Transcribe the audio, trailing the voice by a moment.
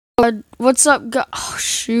What's up, guys? Oh,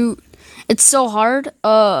 shoot. It's so hard.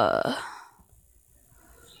 I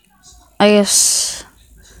guess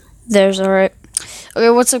there's alright.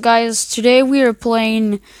 Okay, what's up, guys? Today we are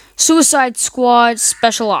playing Suicide Squad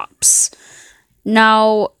Special Ops.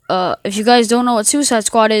 Now, if you guys don't know what Suicide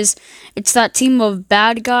Squad is, it's that team of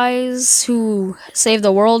bad guys who save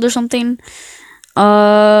the world or something.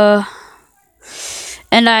 And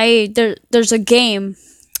there's a game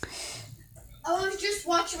I was just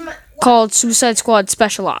watching called Suicide Squad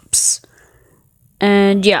Special Ops.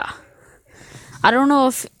 And yeah, I don't know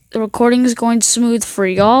if the recording is going smooth for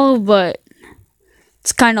y'all, but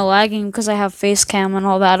it's kind of lagging because I have face cam and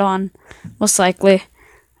all that on, most likely.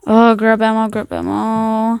 Oh, grab ammo, grab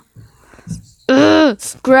ammo.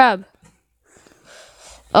 Grab.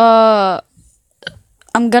 I'm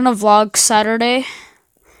gonna vlog Saturday.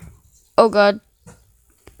 Oh god.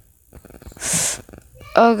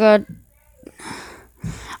 Oh god.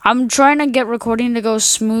 I'm trying to get recording to go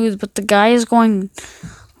smooth, but the guy is going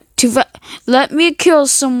too fast. Let me kill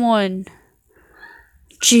someone.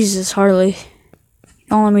 Jesus, Harley.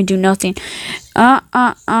 Don't let me do nothing. Let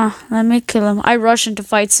me kill him. I rush into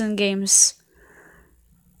fights in games.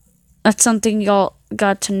 That's something y'all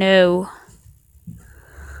got to know.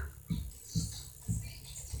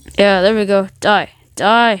 Yeah, there we go. Die.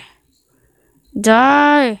 Die.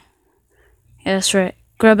 Die. Yeah, that's right.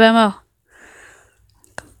 Grab ammo.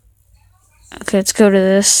 Okay, let's go to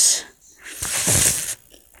this.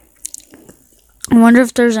 I wonder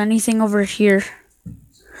if there's anything over here.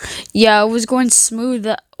 Yeah, it was going smooth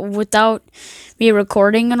without me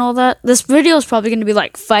recording and all that. This video is probably going to be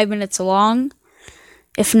like 5 minutes long,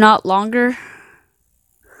 if not longer.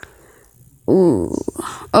 Ooh.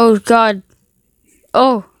 Oh, God.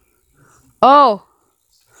 Oh. Oh.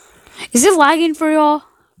 Is it lagging for y'all?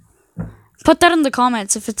 Put that in the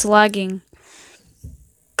comments if it's lagging.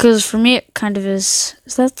 Because for me, it kind of is.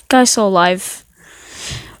 Is that guy still alive?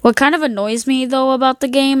 What kind of annoys me, though, about the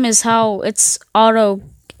game is how it auto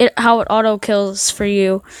kills for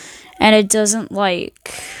you. And it doesn't,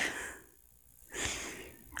 like...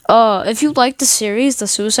 if you like the series, the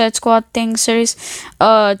Suicide Squad series,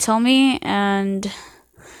 tell me and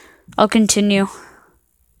I'll continue.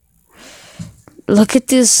 Look at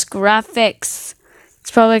this graphics. It's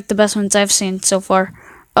probably like the best ones I've seen so far.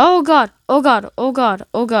 Oh god, oh god, oh god,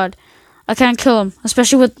 oh god. I can't kill him,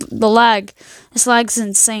 especially with the lag. This lag's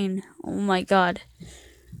insane. Oh my god.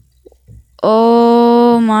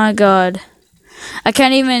 Oh my god. I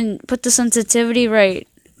can't even put the sensitivity right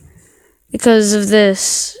because of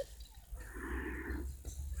this.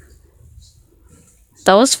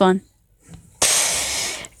 That was fun.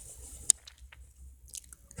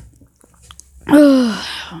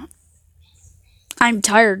 I'm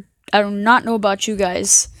tired. I do not know about you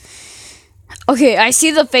guys. Okay, I see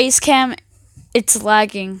the face cam. It's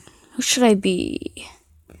lagging. Who should I be?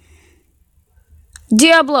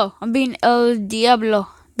 Diablo. I'm being El Diablo.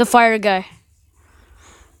 The fire guy.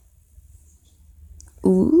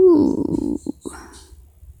 Ooh.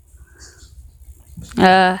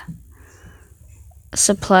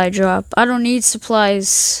 Supply drop. I don't need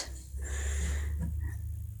supplies.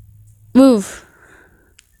 Move.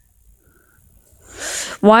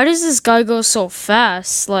 Why does this guy go so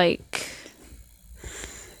fast? Like,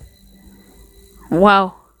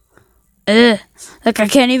 wow. Ugh. Like, I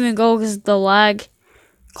can't even go because of the lag.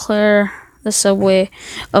 Clear the subway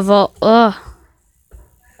of all. Ugh.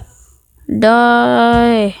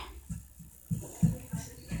 Die.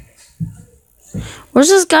 Where's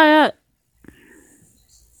this guy at?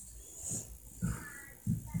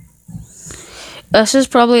 This is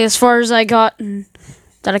probably as far as I got. Did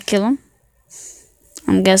I kill him?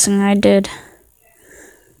 I'm guessing I did.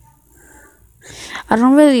 I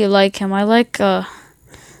don't really like him. I like the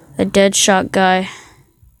Deadshot guy.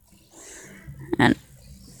 And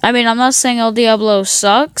I mean, I'm not saying El Diablo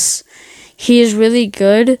sucks. He is really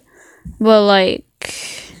good, but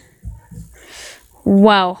like,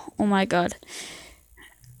 wow! Oh my god.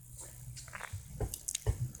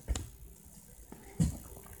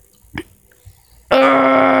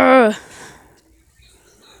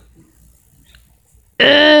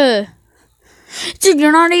 Dude,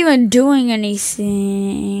 you're not even doing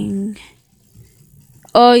anything.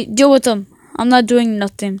 Oh, deal with them. I'm not doing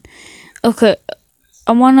nothing. Okay,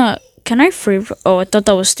 I wanna... Can I free... Oh, I thought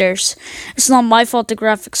that was stairs. It's not my fault the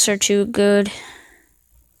graphics are too good.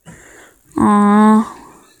 Aww.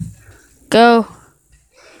 Go.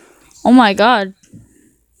 Oh my god.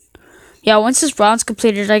 Yeah, once this round's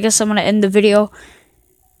completed, I guess I'm gonna end the video.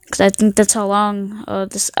 Because I think that's how long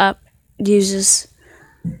this app uses.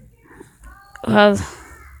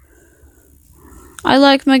 I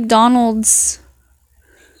like McDonald's.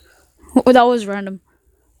 Oh, that was random.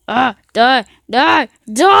 Die, die, die,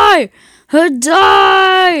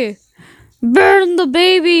 die! Burn the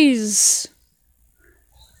babies!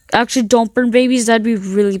 Actually, don't burn babies, that'd be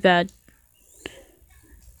really bad.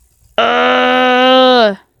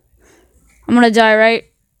 I'm gonna die, right?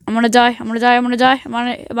 I'm gonna die. Am I gonna die? Am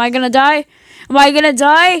I gonna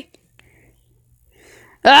die?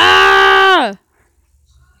 Ah!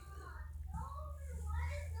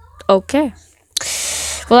 Okay.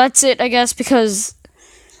 Well, that's it, I guess, because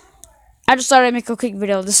I just thought I'd make a quick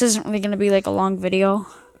video. This isn't really gonna be like a long video.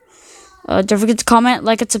 Don't forget to comment,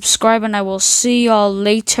 like, and subscribe, and I will see y'all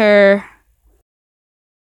later.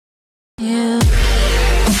 Yeah.